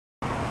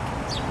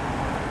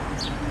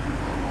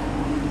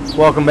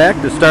Welcome back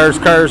to Stars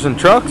Cars and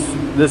Trucks.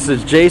 This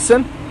is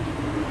Jason,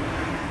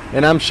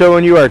 and I'm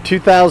showing you our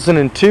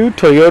 2002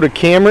 Toyota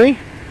Camry.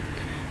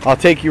 I'll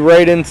take you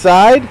right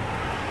inside.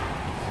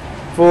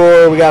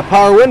 We got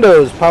power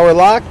windows, power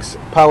locks,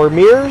 power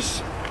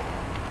mirrors,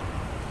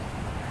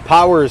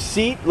 power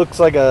seat, looks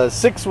like a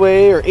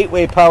 6-way or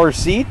 8-way power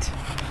seat,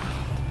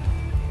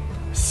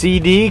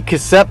 CD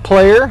cassette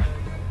player,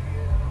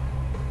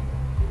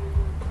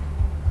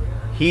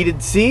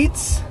 heated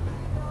seats,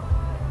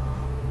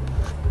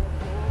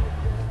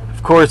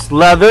 of course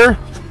leather,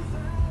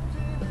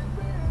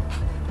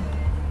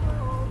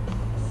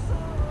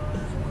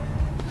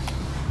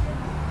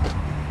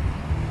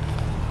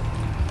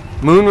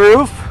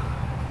 moonroof,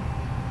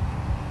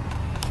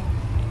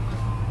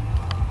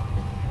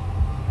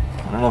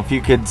 I don't know if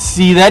you could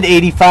see that,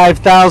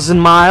 85,000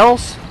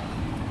 miles,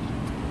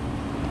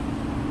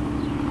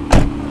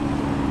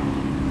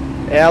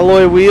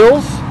 alloy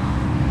wheels,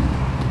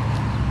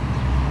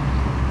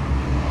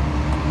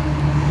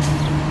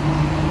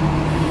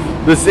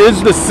 this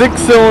is the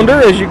 6-cylinder,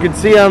 as you can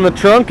see on the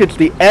trunk. It's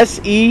the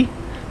SE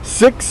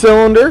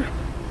 6-cylinder.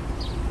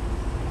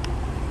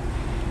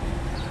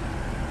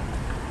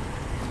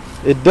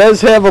 It does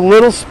have a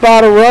little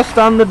spot of rust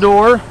on the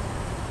door.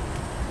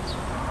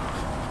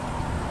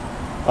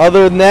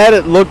 Other than that,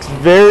 it looks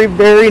very,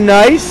 very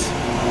nice.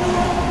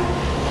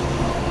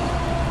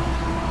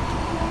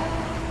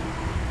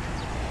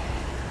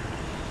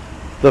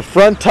 The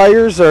front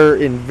tires are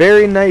in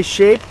very nice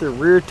shape. The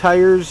rear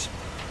tires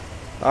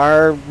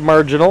are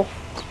marginal.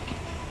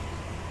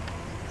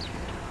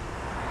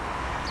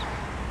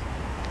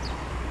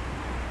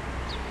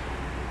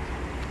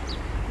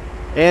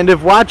 And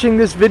if watching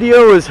this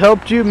video has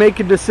helped you make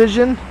a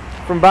decision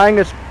from buying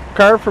a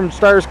car from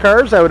Stars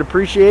Cars, I would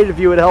appreciate it if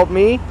you would help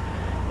me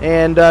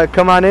and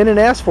come on in and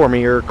ask for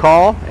me, or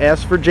call,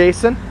 ask for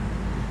Jason,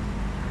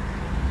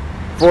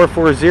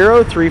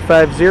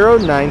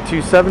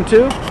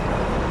 440-350-9272.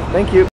 Thank you.